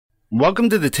Welcome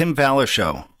to the Tim Fowler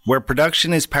Show, where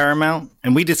production is paramount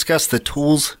and we discuss the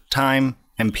tools, time,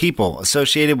 and people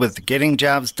associated with getting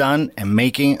jobs done and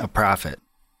making a profit.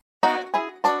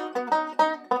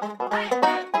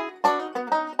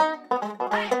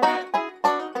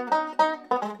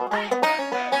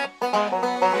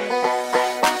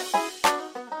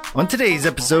 On today's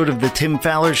episode of the Tim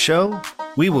Fowler Show,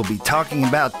 we will be talking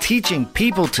about teaching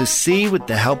people to see with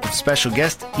the help of special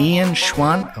guest Ian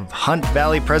Schwant of Hunt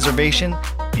Valley Preservation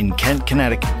in Kent,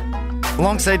 Connecticut.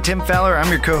 Alongside Tim Fowler,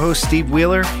 I'm your co-host Steve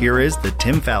Wheeler. Here is the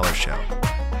Tim Fowler Show.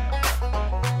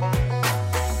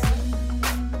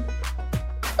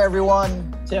 Hey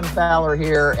everyone, Tim Fowler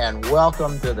here, and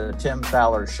welcome to the Tim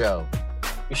Fowler Show.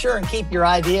 Be sure and keep your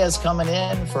ideas coming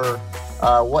in for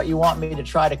what you want me to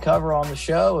try to cover on the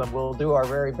show, and we'll do our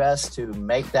very best to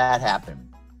make that happen.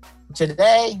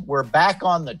 Today, we're back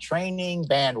on the training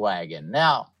bandwagon.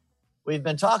 Now, we've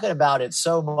been talking about it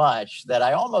so much that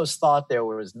I almost thought there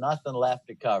was nothing left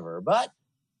to cover. But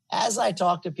as I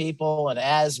talk to people and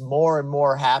as more and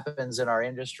more happens in our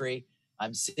industry,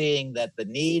 I'm seeing that the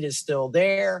need is still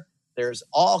there. There's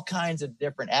all kinds of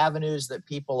different avenues that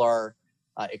people are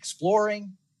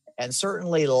exploring. And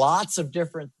certainly lots of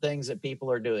different things that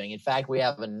people are doing. In fact, we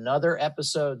have another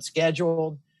episode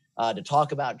scheduled to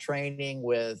talk about training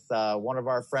with one of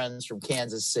our friends from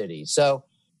Kansas City. So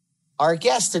our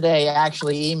guest today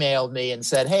actually emailed me and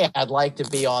said, hey, I'd like to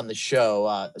be on the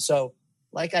show. So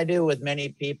like I do with many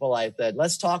people, I said,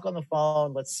 let's talk on the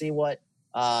phone. Let's see what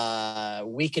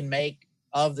we can make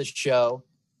of the show.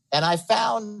 And I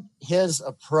found his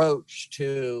approach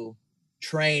to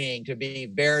training to be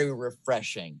very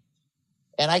refreshing.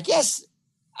 And I guess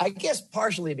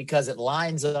partially because it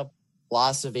lines up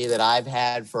philosophy that I've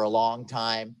had for a long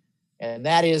time. And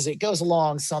that is, it goes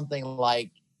along something like,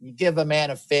 you give a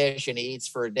man a fish and he eats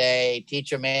for a day,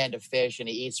 teach a man to fish and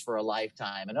he eats for a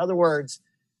lifetime. In other words,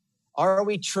 are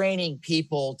we training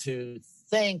people to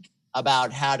think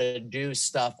about how to do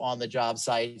stuff on the job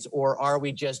sites, or are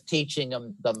we just teaching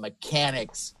them the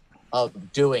mechanics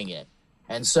of doing it?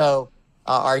 And so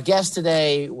our guest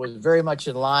today was very much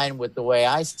in line with the way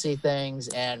I see things,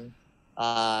 and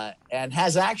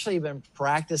has actually been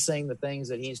practicing the things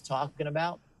that he's talking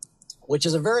about, which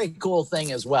is a very cool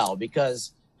thing as well,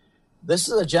 because this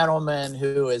is a gentleman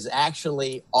who is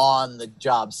actually on the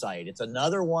job site. It's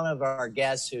another one of our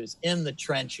guests who's in the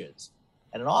trenches.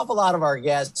 And an awful lot of our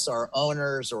guests are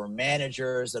owners or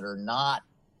managers that are not,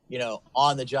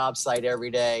 on the job site every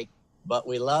day. But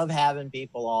we love having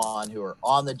people on who are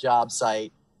on the job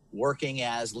site, working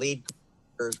as lead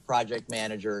project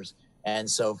managers, and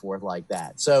so forth like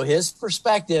that. So his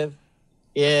perspective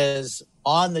is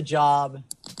on the job.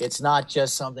 It's not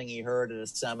just something he heard at a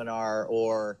seminar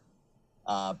or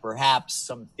perhaps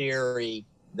some theory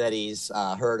that he's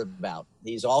heard about.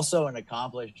 He's also an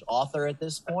accomplished author at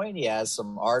this point. He has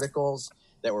some articles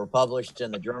that were published in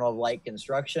the Journal of Light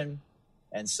Construction.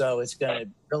 And so it's going to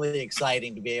be really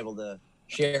exciting to be able to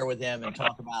share with him and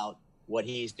talk about what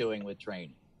he's doing with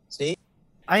training. Steve?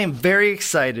 I am very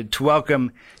excited to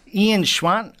welcome Ian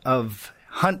Schwant of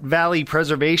Hunt Valley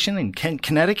Preservation in Kent,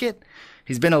 Connecticut.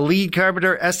 He's been a lead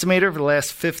carpenter estimator for the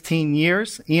last 15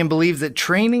 years. Ian believes that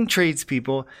training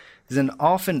tradespeople is an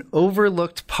often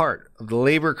overlooked part of the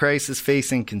labor crisis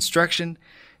facing construction,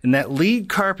 and that lead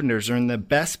carpenters are in the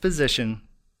best position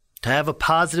to have a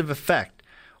positive effect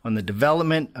on the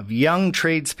development of young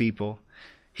tradespeople.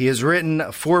 He has written a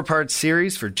 4-part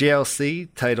series for JLC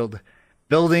titled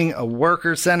Building a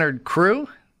Worker-Centered Crew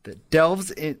that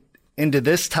delves into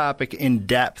this topic in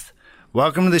depth.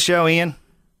 Welcome to the show, Ian.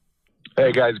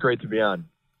 Hey, guys. Great to be on.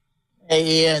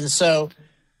 Hey, Ian. So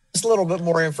just a little bit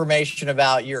more information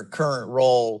about your current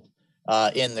role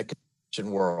in the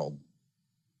construction world.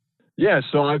 Yeah,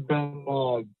 so I've been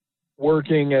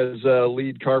working as a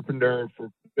lead carpenter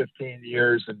for 15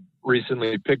 years and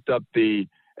recently picked up the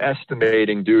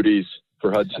estimating duties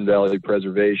for Hudson Valley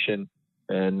Preservation.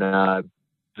 And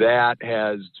that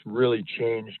has really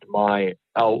changed my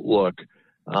outlook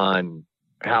on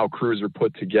how crews are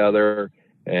put together.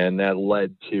 And that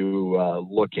led to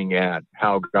looking at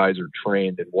how guys are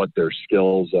trained and what their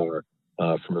skills are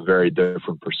from a very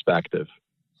different perspective.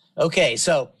 Okay,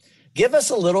 so give us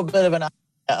a little bit of an idea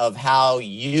of how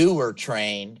you were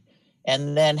trained.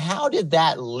 And then how did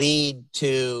that lead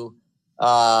to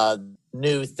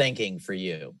new thinking for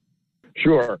you?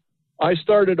 Sure. I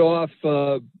started off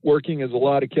working, as a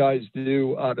lot of guys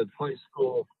do, out of high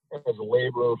school as a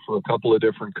laborer for a couple of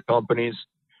different companies,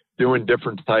 doing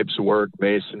different types of work,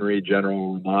 masonry,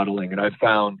 general remodeling. And I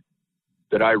found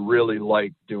that I really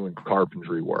liked doing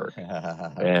carpentry work.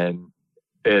 And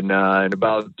in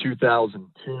about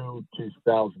 2002,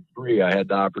 2003, I had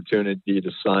the opportunity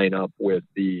to sign up with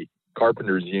the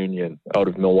Carpenters Union out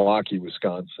of Milwaukee,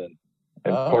 Wisconsin.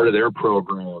 And part of their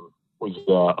program was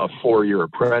a 4-year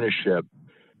apprenticeship.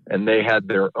 And they had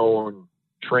their own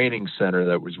training center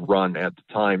that was run at the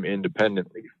time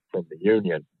independently from the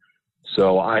union.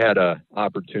 So I had an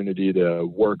opportunity to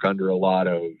work under a lot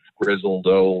of grizzled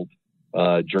old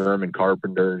German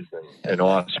carpenters and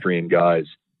Austrian guys.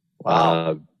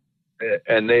 Wow.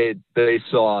 And they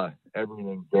saw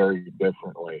everything very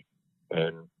differently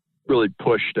and really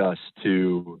pushed us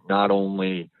to not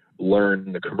only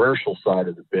learn the commercial side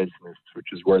of the business, which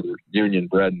is where the union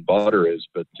bread and butter is,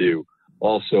 but to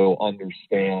also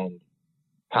understand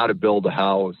how to build a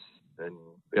house. And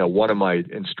one of my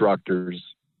instructors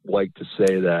liked to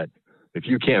say that if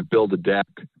you can't build a deck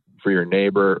for your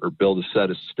neighbor or build a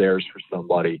set of stairs for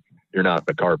somebody, you're not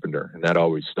a carpenter. And that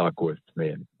always stuck with me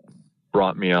and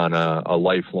brought me on a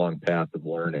lifelong path of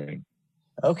learning.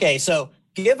 Okay, so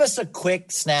give us a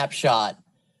quick snapshot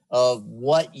of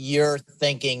what you're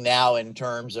thinking now in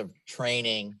terms of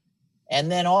training.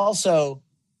 And then also,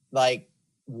 like,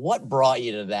 what brought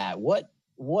you to that? What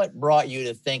brought you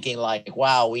to thinking like,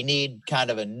 wow, we need kind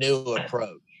of a new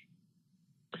approach?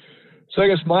 So I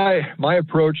guess my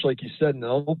approach, like you said in the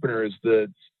opener, is to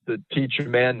teach a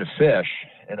man to fish.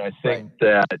 And I think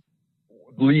that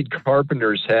lead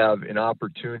carpenters have an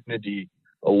opportunity,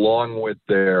 along with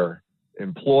their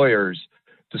employers,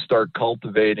 to start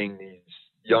cultivating these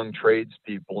young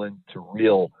tradespeople into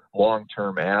real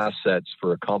long-term assets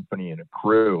for a company and a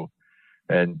crew.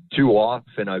 And too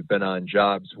often I've been on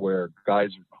jobs where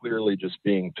guys are clearly just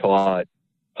being taught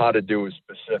how to do a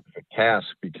specific task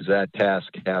because that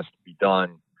task has to be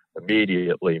done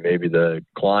immediately. Maybe the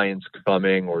client's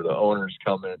coming or the owner's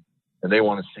coming and they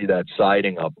want to see that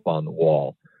siding up on the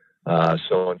wall.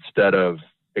 So instead of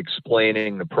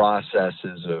explaining the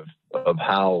processes of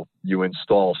how you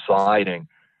install siding,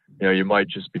 you might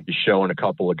just be showing a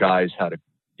couple of guys how to,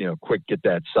 quick get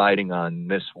that siding on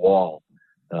this wall,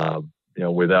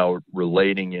 without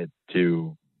relating it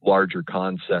to larger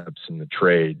concepts in the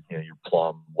trade. Your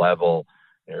plumb level,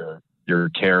 you're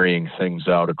carrying things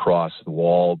out across the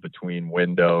wall between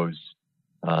windows.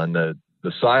 And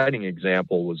the siding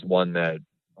example was one that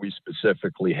we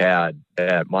specifically had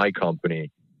at my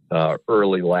company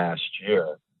early last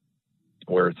year,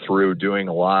 where through doing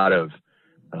a lot of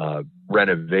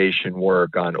renovation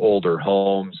work on older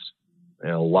homes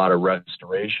and a lot of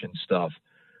restoration stuff,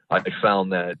 I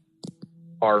found that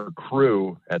our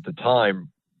crew at the time,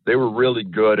 they were really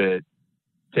good at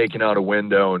taking out a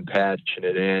window and patching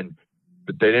it in,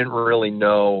 but they didn't really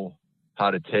know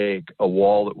how to take a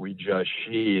wall that we just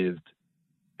sheathed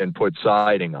and put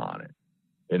siding on it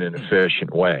in an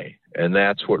efficient way. And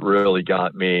that's what really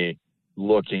got me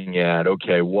looking at,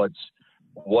 okay, what's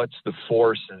the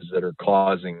forces that are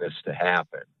causing this to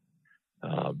happen?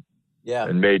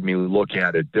 And made me look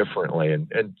at it differently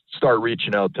and start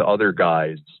reaching out to other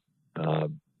guys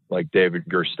like David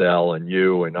Gerstel and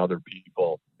you and other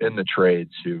people in the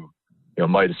trades who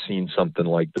might have seen something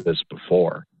like this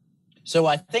before. So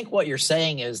I think what you're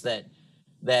saying is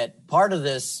that part of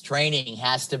this training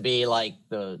has to be like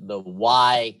the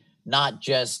why, not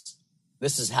just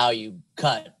this is how you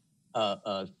cut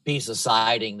a piece of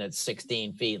siding that's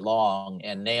 16 feet long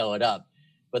and nail it up,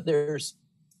 but there's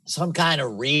some kind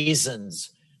of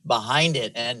reasons behind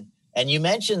it. And you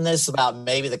mentioned this about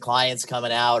maybe the clients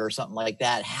coming out or something like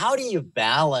that. How do you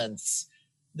balance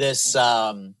this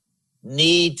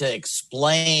need to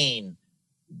explain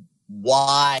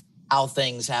how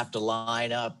things have to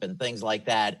line up and things like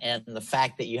that, and the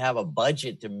fact that you have a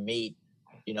budget to meet,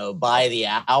 by the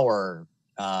hour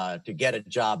to get a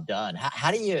job done?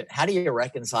 How do you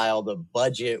reconcile the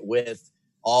budget with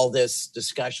all this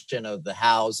discussion of the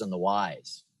hows and the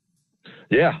whys?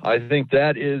 Yeah, I think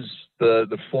that is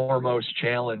the foremost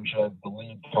challenge of the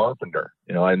lead carpenter.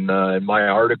 In my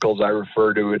articles, I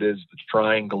refer to it as the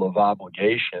triangle of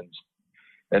obligations.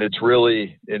 And it's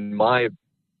really, in my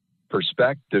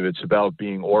perspective, it's about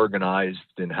being organized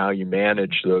in how you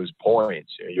manage those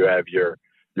points. You have your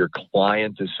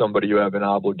client is somebody you have an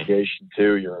obligation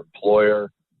to, your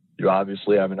employer, you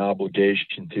obviously have an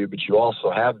obligation to, but you also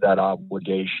have that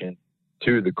obligation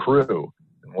to the crew.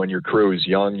 And when your crew is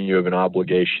young, you have an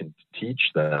obligation to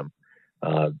teach them.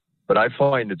 But I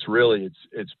find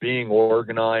it's being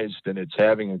organized and it's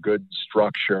having a good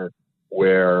structure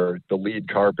where the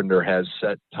lead carpenter has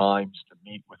set times to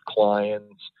meet with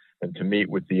clients and to meet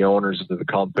with the owners of the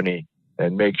company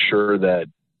and make sure that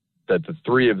the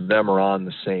three of them are on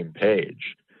the same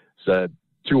page. So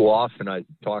too often I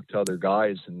talk to other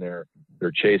guys and they're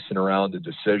they're chasing around a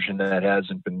decision that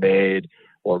hasn't been made,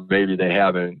 or maybe they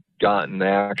haven't gotten the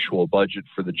actual budget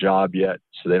for the job yet,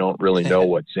 so they don't really know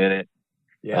what's in it.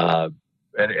 And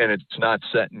it's not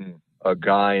setting a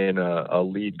guy in a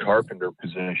lead carpenter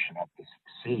position up to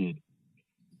succeed.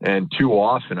 And too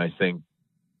often, I think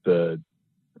the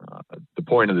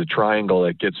point of the triangle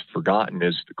that gets forgotten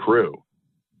is the crew,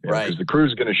 right? Because the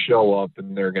crew's going to show up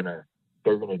and they're going to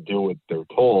do what they're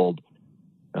told,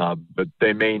 but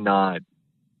they may not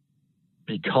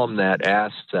become that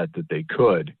asset that they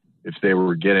could if they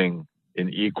were getting an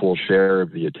equal share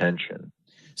of the attention.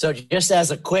 So just as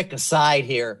a quick aside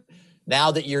here,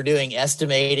 now that you're doing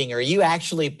estimating, are you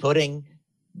actually putting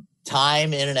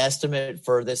time in an estimate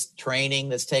for this training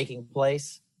that's taking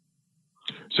place?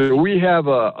 So we have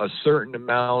a certain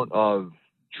amount of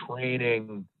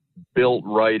training built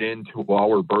right into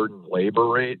our burdened labor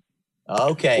rate.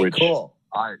 Okay, which cool.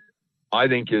 I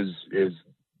think is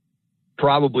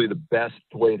probably the best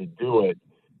way to do it.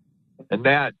 And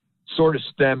that sort of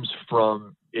stems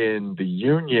from, in the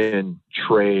union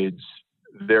trades,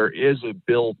 there is a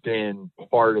built-in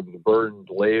part of the burdened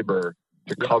labor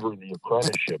to cover the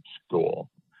apprenticeship school.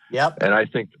 Yep. And I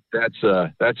think that's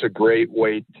a great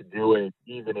way to do it,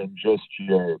 even in just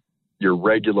your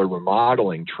regular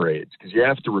remodeling trades, because you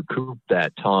have to recoup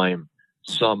that time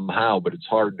somehow, but it's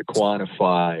hard to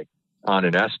quantify on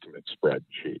an estimate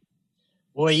spreadsheet.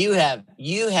 Well, you have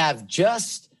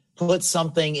just put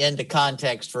something into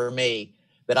context for me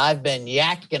that I've been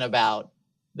yakking about.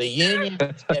 The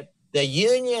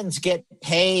unions get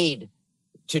paid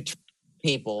to train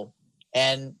people,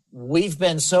 and we've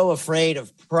been so afraid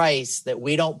of price that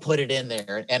we don't put it in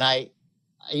there. And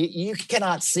you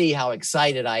cannot see how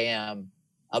excited I am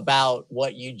about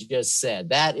what you just said.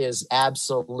 That is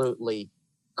absolutely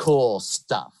cool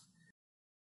stuff.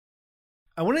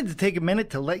 I wanted to take a minute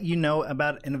to let you know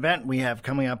about an event we have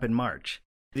coming up in March,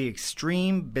 the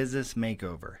Extreme Business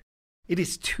Makeover. It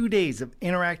is 2 days of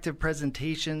interactive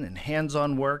presentation and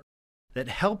hands-on work that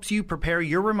helps you prepare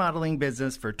your remodeling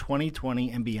business for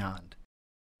 2020 and beyond.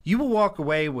 You will walk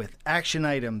away with action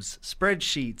items,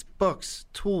 spreadsheets, books,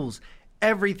 tools,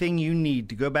 everything you need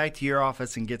to go back to your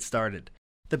office and get started.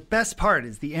 The best part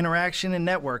is the interaction and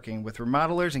networking with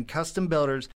remodelers and custom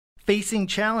builders facing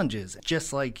challenges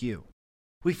just like you.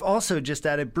 We've also just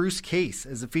added Bruce Case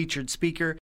as a featured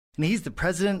speaker, and he's the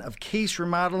president of Case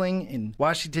Remodeling in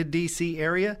Washington, D.C.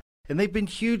 area, and they've been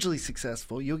hugely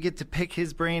successful. You'll get to pick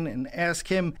his brain and ask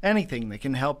him anything that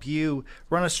can help you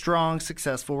run a strong,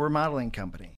 successful remodeling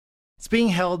company. It's being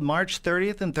held March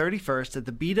 30th and 31st at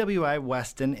the BWI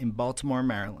Westin in Baltimore,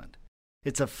 Maryland.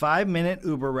 It's a 5-minute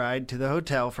Uber ride to the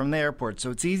hotel from the airport,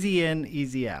 so it's easy in,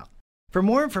 easy out. For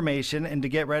more information and to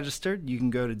get registered, you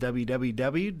can go to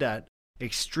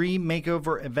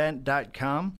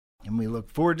www.extrememakeoverevent.com, and we look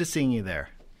forward to seeing you there.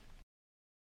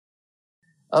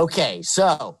 Okay,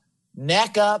 so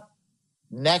neck up,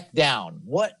 neck down.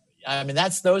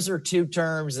 Those are two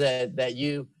terms that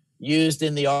you used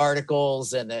in the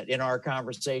articles and that in our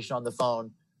conversation on the phone.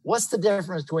 What's the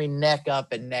difference between neck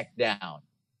up and neck down?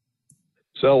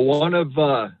 So one of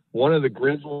the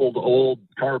grizzled old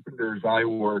carpenters I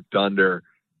worked under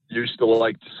used to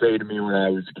like to say to me when I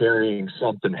was carrying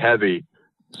something heavy,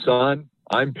 "Son,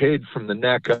 I'm paid from the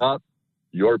neck up,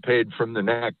 you're paid from the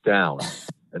neck down."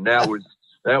 And that was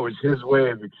his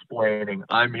way of explaining,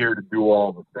 I'm here to do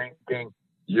all the thinking,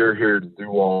 you're here to do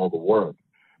all the work.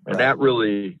 And that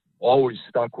really always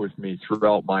stuck with me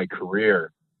throughout my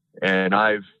career. And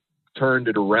I've turned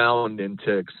it around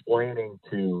into explaining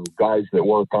to guys that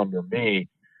work under me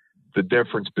the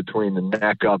difference between the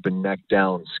neck up and neck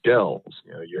down skills.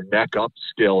 Your neck up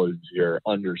skill is your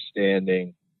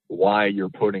understanding why you're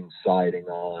putting siding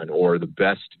on, or the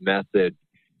best method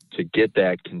to get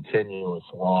that continuous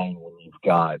line when you've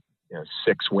got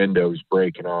 6 windows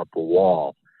breaking up a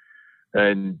wall.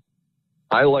 And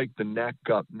I like the neck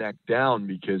up, neck down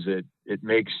because it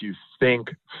makes you think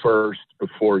first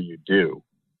before you do.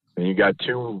 And you got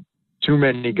too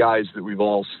many guys that we've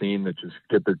all seen that just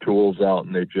get their tools out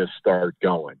and they just start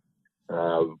going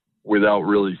without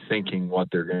really thinking what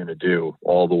they're going to do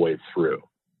all the way through.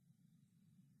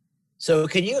 So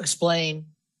can you explain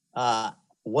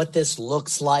what this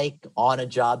looks like on a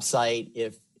job site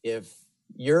if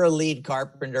you're a lead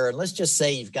carpenter, and let's just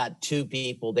say you've got 2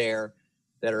 people there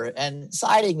that are, and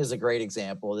siding is a great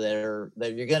example, that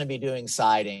you're going to be doing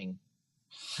siding.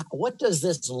 What does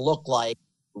this look like?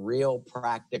 Real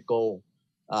practical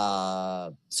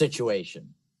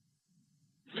situation.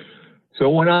 So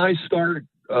when I start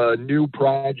a new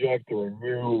project or a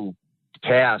new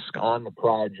task on the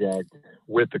project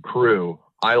with the crew,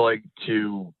 I like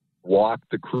to walk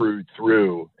the crew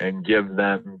through and give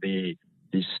them the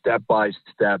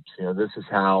step-by-steps. This is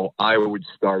how I would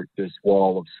start this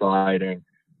wall of siding,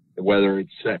 whether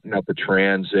it's setting up a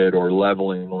transit or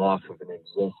leveling off of an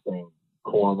existing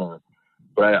corner.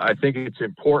 But I think it's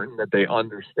important that they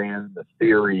understand the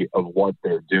theory of what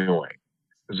they're doing,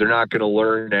 because they're not going to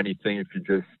learn anything if you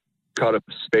just cut a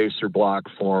spacer block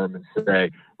for them and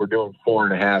say, we're doing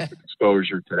 4.5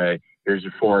 exposure today. Here's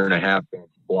your 4.5 inch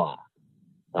block.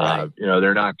 Right.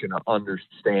 They're not going to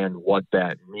understand what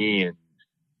that means.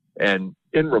 And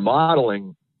in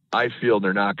remodeling, I feel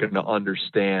they're not going to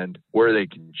understand where they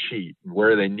can cheat and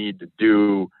where they need to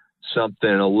do something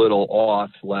a little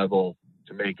off level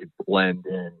to make it blend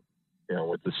in,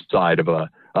 with the side of a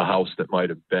house that might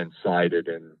have been sided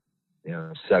in,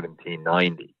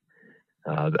 1790.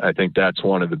 I think that's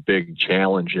one of the big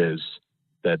challenges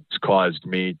that's caused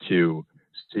me to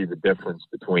see the difference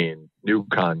between new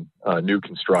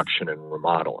construction and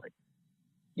remodeling.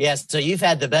 Yes. So you've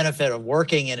had the benefit of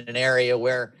working in an area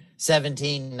where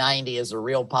 1790 is a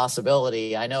real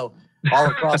possibility. I know all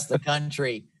across the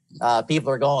country,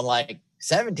 people are going like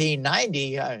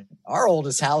 1790. Our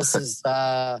oldest house is,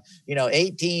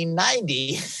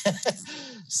 1890.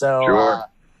 So, sure.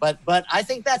 But I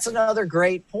think that's another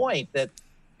great point, that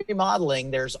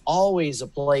remodeling, there's always a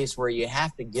place where you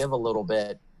have to give a little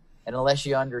bit. And unless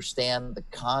you understand the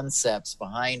concepts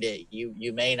behind it,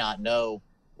 you may not know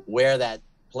where that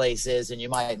place is, and you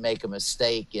might make a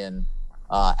mistake in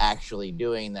actually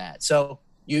doing that. So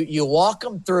you walk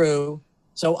them through.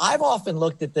 So I've often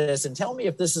looked at this, and tell me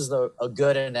if this is a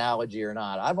good analogy or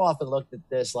not. I've often looked at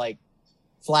this like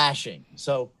flashing.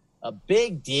 So a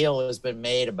big deal has been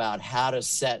made about how to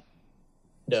set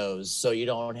windows so you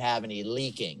don't have any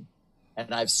leaking.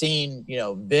 And I've seen,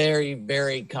 very,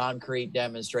 very concrete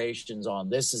demonstrations on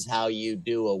this is how you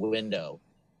do a window.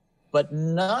 But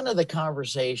none of the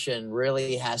conversation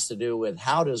really has to do with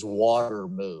how does water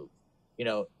move,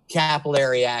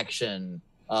 capillary action,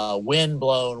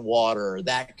 wind-blown water,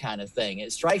 that kind of thing.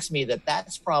 It strikes me that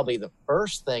that's probably the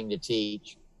first thing to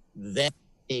teach, then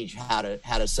teach how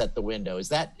to set the window. Is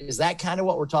that kind of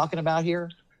what we're talking about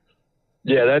here?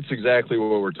 Yeah, that's exactly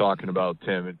what we're talking about,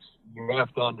 Tim. You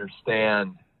have to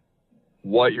understand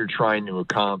what you're trying to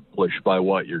accomplish by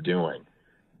what you're doing.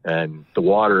 And the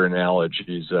water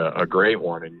analogy is a great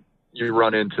one. And you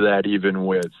run into that even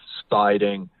with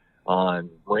siding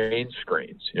on rain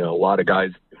screens. A lot of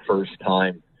guys, the first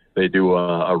time they do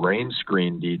a rain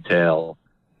screen detail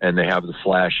and they have the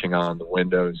flashing on the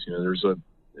windows,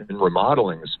 in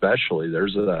remodeling especially,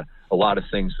 there's a lot of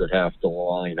things that have to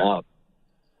line up.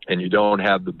 And you don't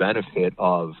have the benefit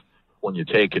of, when you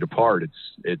take it apart,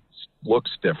 it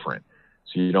looks different.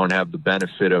 So you don't have the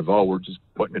benefit of, we're just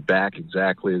putting it back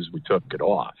exactly as we took it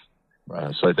off.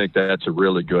 Right. So I think that's a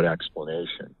really good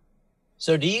explanation.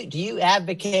 So do you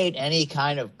advocate any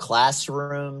kind of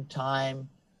classroom time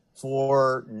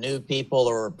for new people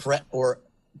or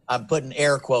I'm putting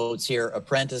air quotes here,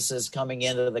 apprentices coming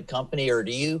into the company, or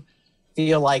do you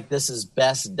feel like this is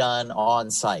best done on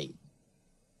site?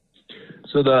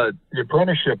 So the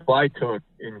apprenticeship I took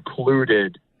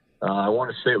included, I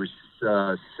want to say it was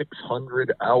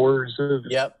 600 hours of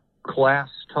class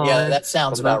time. Yeah, that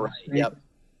sounds about right. Yep.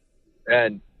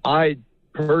 And I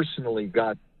personally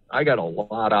got a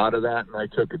lot out of that, and I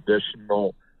took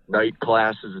additional night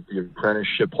classes at the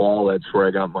apprenticeship hall. That's where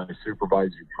I got my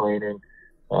supervisory training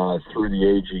through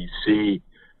the AGC.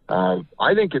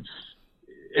 I think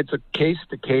it's a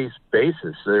case-to-case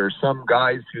basis. There are some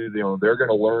guys who, they're going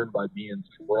to learn by being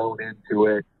thrown into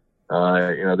it.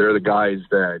 They're the guys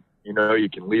that, you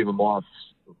can leave them on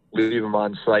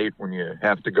site when you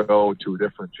have to go to a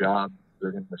different job.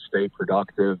 They're going to stay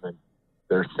productive and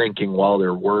they're thinking while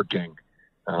they're working.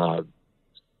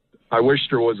 I wish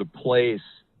there was a place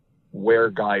where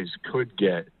guys could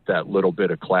get that little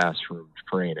bit of classroom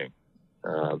training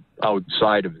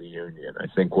outside of the union. I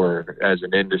think we're, as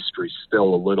an industry,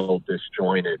 still a little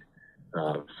disjointed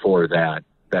for that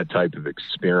type of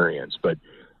experience. But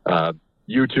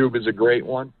YouTube is a great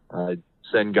one. I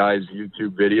send guys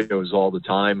YouTube videos all the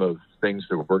time of things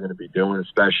that we're going to be doing,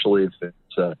 especially if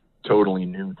it's a totally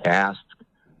new task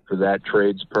for that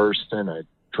tradesperson. I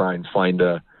try and find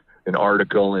an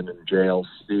article in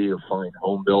JLC or find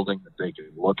home building that they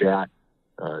can look at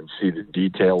and see the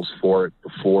details for it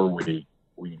before we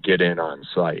get in on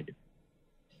site.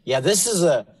 Yeah, this is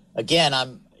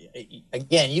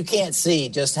you can't see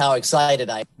just how excited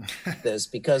I am about this,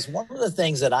 because one of the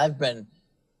things that I've been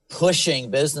pushing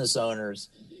business owners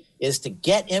is to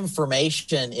get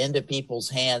information into people's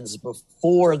hands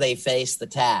before they face the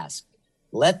task.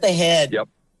 Let the head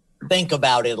think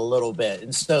about it a little bit.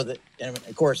 And so that, and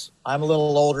of course, I'm a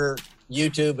little older.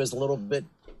 YouTube is a little bit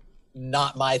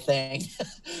not my thing,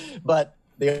 but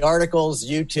the articles,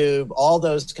 YouTube, all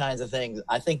those kinds of things,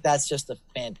 I think that's just a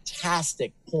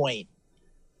fantastic point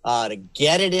to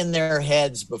get it in their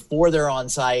heads before they're on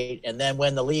site. And then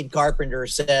when the lead carpenter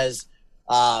says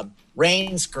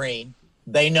rain screen,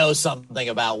 they know something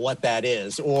about what that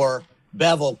is, or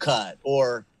bevel cut,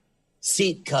 or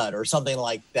seat cut, or something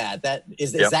like that.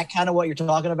 Is that kind of what you're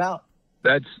talking about?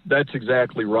 That's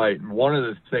exactly right. And one of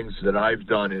the things that I've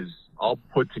done is I'll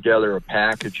put together a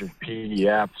package of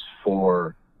PDFs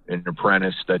for an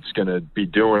apprentice that's going to be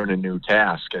doing a new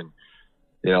task. And,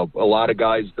 you know, a lot of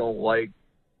guys don't like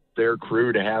their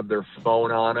crew to have their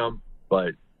phone on them,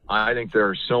 but I think there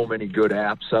are so many good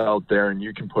apps out there, and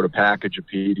you can put a package of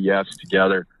PDFs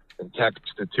together and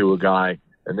text it to a guy,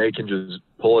 and they can just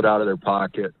pull it out of their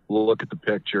pocket, look at the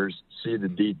pictures, see the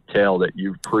detail that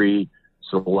you've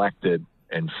pre-selected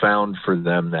and found for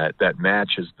them that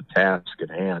matches the task at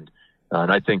hand.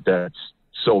 And I think that's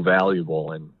so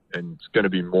valuable, and it's going to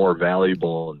be more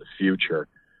valuable in the future,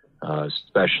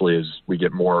 especially as we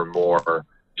get more and more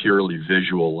purely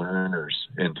visual learners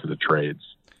into the trades.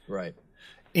 Right.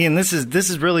 Ian, this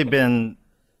has really been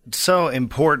so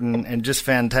important and just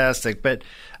fantastic. But,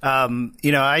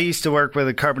 you know, I used to work with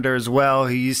a carpenter as well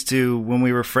who used to, when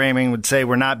we were framing, would say,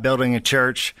 we're not building a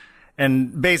church.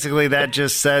 And basically that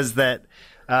just says that,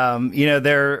 you know,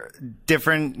 there are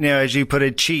different, you know, as you put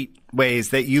it, cheat ways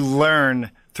that you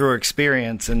learn through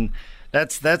experience. And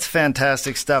that's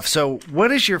fantastic stuff. So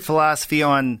what is your philosophy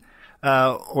on,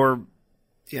 I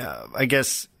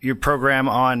guess your program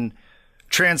on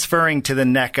transferring to the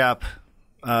neck up,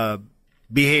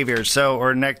 behaviors,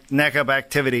 or neck up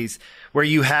activities where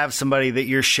you have somebody that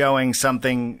you're showing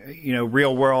something, you know,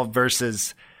 real world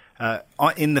versus,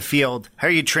 in the field? How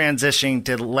are you transitioning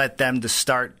to let them to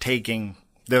start taking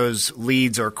those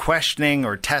leads or questioning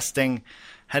or testing?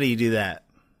 How do you do that?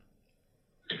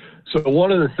 So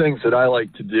one of the things that I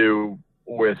like to do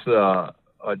with a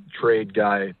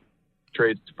tradesperson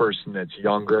that's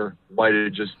younger, might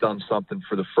have just done something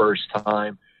for the first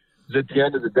time, is at the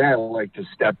end of the day, I like to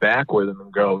step back with them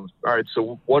and go, all right,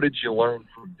 so what did you learn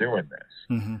from doing this?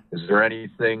 Mm-hmm. Is there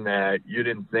anything that you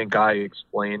didn't think I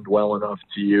explained well enough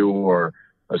to you, or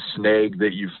a snag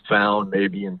that you found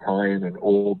maybe in tying an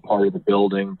old part of the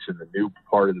building to the new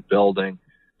part of the building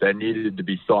that needed to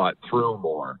be thought through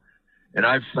more? And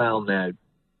I've found that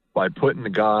by putting the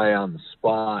guy on the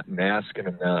spot and asking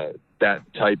him that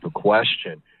type of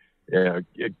question,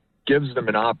 it gives them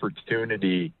an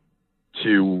opportunity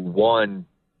to, one,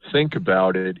 think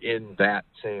about it in that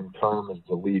same term as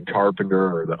the lead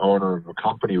carpenter or the owner of a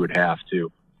company would have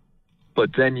to.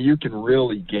 But then you can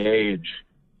really gauge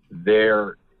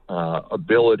their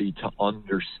ability to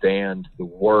understand the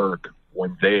work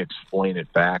when they explain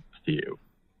it back to you.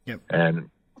 Yep. And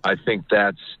I think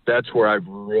that's where I've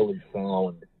really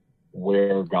found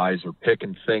where guys are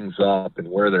picking things up and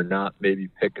where they're not maybe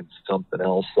picking something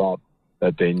else up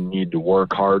that they need to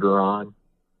work harder on.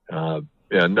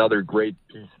 Another great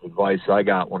piece of advice I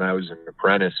got when I was an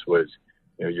apprentice was,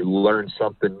 you know, you learn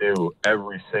something new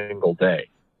every single day.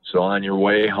 So on your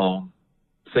way home,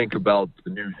 think about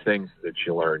the new things that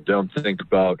you learned. Don't think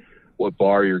about what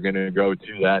bar you're going to go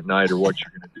to that night or what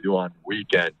you're going to do on the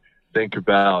weekend. Think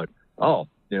about,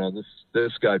 you know,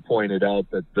 this guy pointed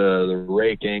out that the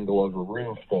rake angle of a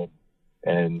roof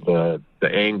and the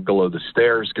angle of the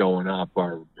stairs going up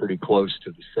are pretty close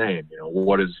to the same. You know,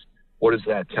 what does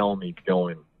that tell me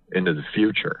going into the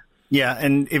future? Yeah,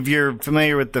 and if you're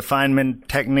familiar with the Feynman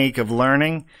technique of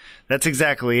learning, that's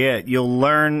exactly it. You'll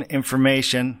learn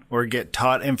information or get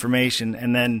taught information,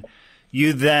 and then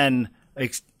you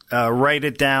write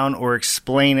it down or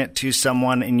explain it to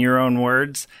someone in your own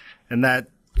words, and that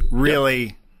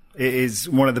really is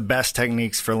one of the best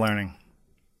techniques for learning.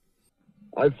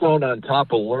 I've found on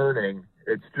top of learning,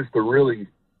 it's just a really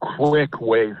quick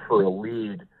way for a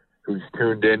lead who's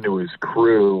tuned into his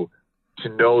crew to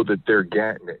know that they're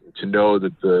getting it, to know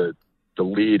that the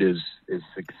lead is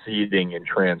succeeding in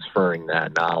transferring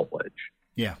that knowledge.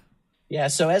 Yeah. Yeah.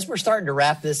 So as we're starting to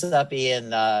wrap this up, Ian,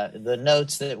 the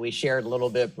notes that we shared a little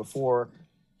bit before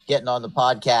getting on the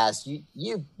podcast,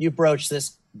 you broached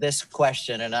this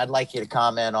question, and I'd like you to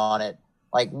comment on it.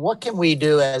 Like, what can we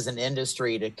do as an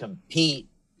industry to compete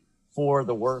for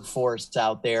the workforce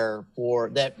out there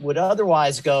that would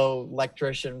otherwise go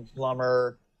electrician,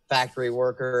 plumber, factory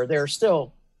worker? They're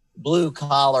still blue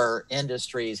collar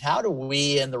industries. How do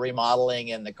we in the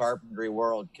remodeling and the carpentry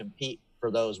world compete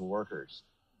for those workers?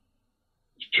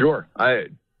 Sure. I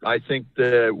think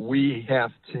that we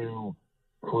have to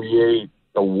create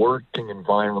a working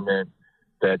environment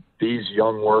that these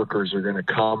young workers are going to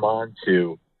come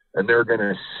onto, and they're going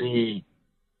to see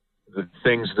the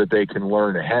things that they can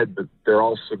learn ahead, but they're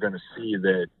also going to see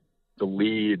that the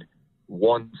lead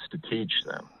wants to teach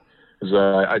them. Because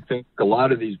I think a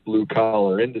lot of these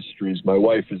blue-collar industries, my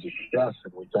wife is a chef,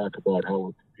 and we talk about how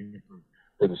we're competing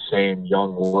for the same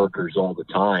young workers all the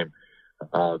time.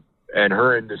 And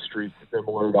her industry is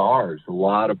similar to ours. A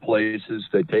lot of places,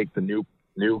 they take the new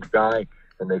guy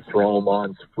and they throw him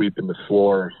on sweeping the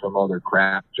floor or some other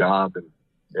crap job, and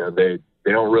they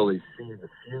don't really see the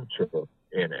future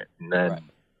in it. And then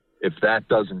if that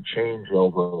doesn't change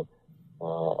over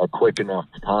a quick enough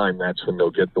time, that's when they'll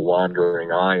get the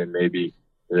wandering eye, and maybe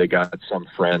they got some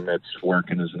friend that's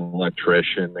working as an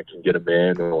electrician that can get them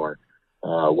in, or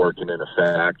working in a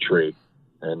factory,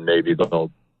 and maybe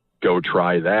they'll go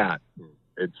try that.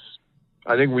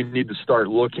 I think we need to start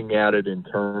looking at it in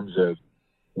terms of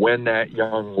when that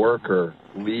young worker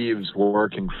leaves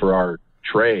working for our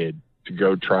trade to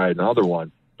go try another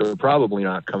one, they're probably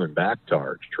not coming back to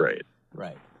our trade.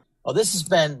 Right. Well, this has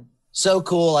been so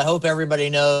cool. I hope everybody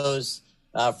knows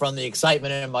from the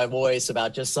excitement in my voice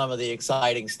about just some of the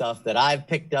exciting stuff that I've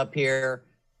picked up here.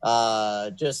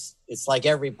 It's like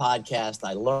every podcast,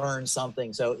 I learn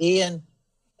something. So Ian,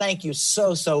 thank you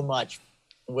so much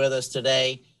with us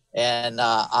today. And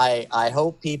I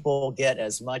hope people get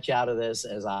as much out of this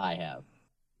as I have.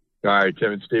 All right,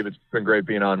 Tim and Steve, it's been great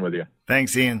being on with you.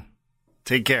 Thanks, Ian.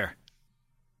 Take care.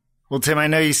 Well, Tim, I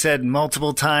know you said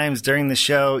multiple times during the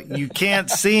show, you can't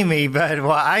see me, but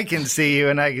I can see you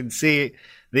and I can see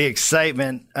the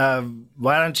excitement.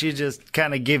 Why don't you just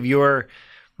kind of give your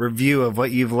review of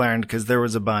what you've learned, because there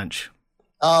was a bunch.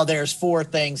 Oh, there's 4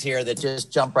 things here that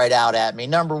just jump right out at me.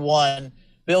 Number 1,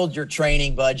 build your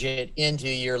training budget into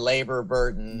your labor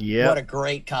burden. Yep. What a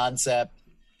great concept.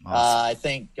 Awesome. I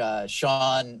think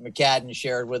Sean McCadden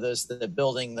shared with us that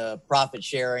building the profit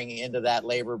sharing into that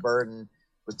labor burden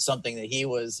was something that he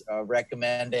was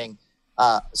recommending.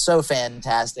 So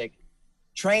fantastic.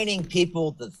 Training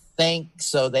people to think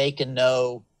so they can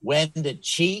know when to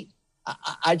cheat.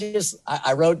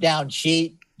 I wrote down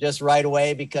cheat just right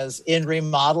away, because in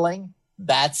remodeling,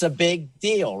 that's a big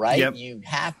deal, right? Yep. You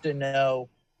have to know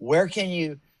where can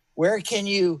you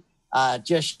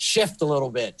just shift a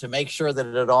little bit to make sure that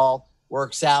it all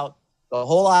works out. The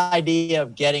whole idea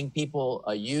of getting people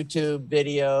a YouTube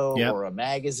video or a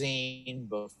magazine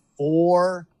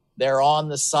before they're on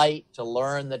the site to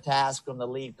learn the task from the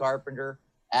lead carpenter,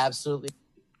 absolutely.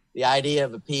 The idea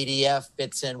of a PDF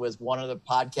fits in with one of the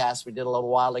podcasts we did a little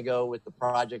while ago with the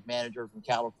project manager from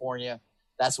California.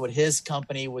 That's what his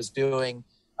company was doing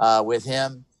with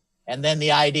him. And then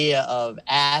the idea of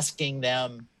asking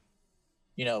them,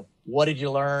 what did you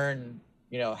learn?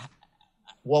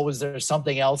 Was there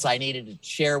something else I needed to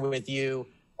share with you?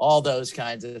 All those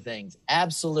kinds of things.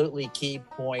 Absolutely key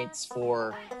points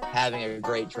for having a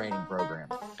great training program.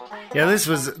 Yeah, this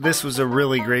was a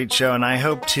really great show, and I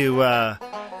hope to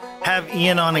have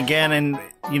Ian on again. And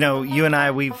you and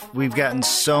I, we've gotten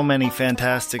so many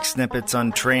fantastic snippets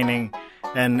on training,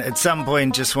 and at some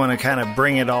point just want to kind of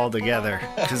bring it all together,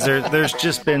 because there's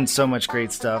just been so much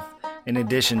great stuff in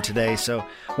addition today. So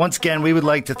once again, we would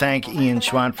like to thank Ian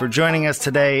Schwant for joining us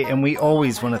today, and we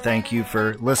always want to thank you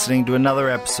for listening to another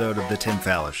episode of The Tim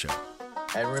Fowler Show.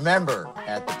 And remember,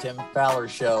 at The Tim Fowler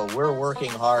Show, we're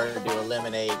working hard to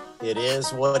eliminate "it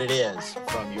is what it is"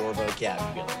 from your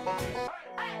vocabulary.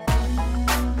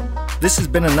 This has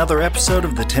been another episode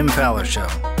of The Tim Fowler Show.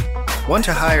 Want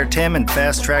to hire Tim and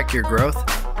fast-track your growth?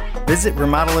 Visit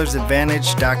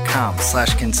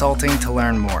remodelersadvantage.com/consulting to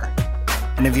learn more.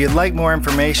 And if you'd like more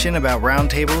information about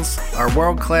Roundtables, our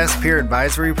world-class peer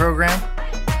advisory program,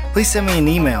 please send me an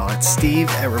email at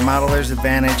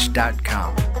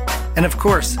steve@remodelersadvantage.com. And of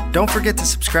course, don't forget to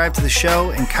subscribe to the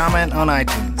show and comment on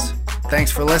iTunes.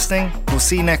 Thanks for listening. We'll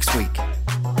see you next week.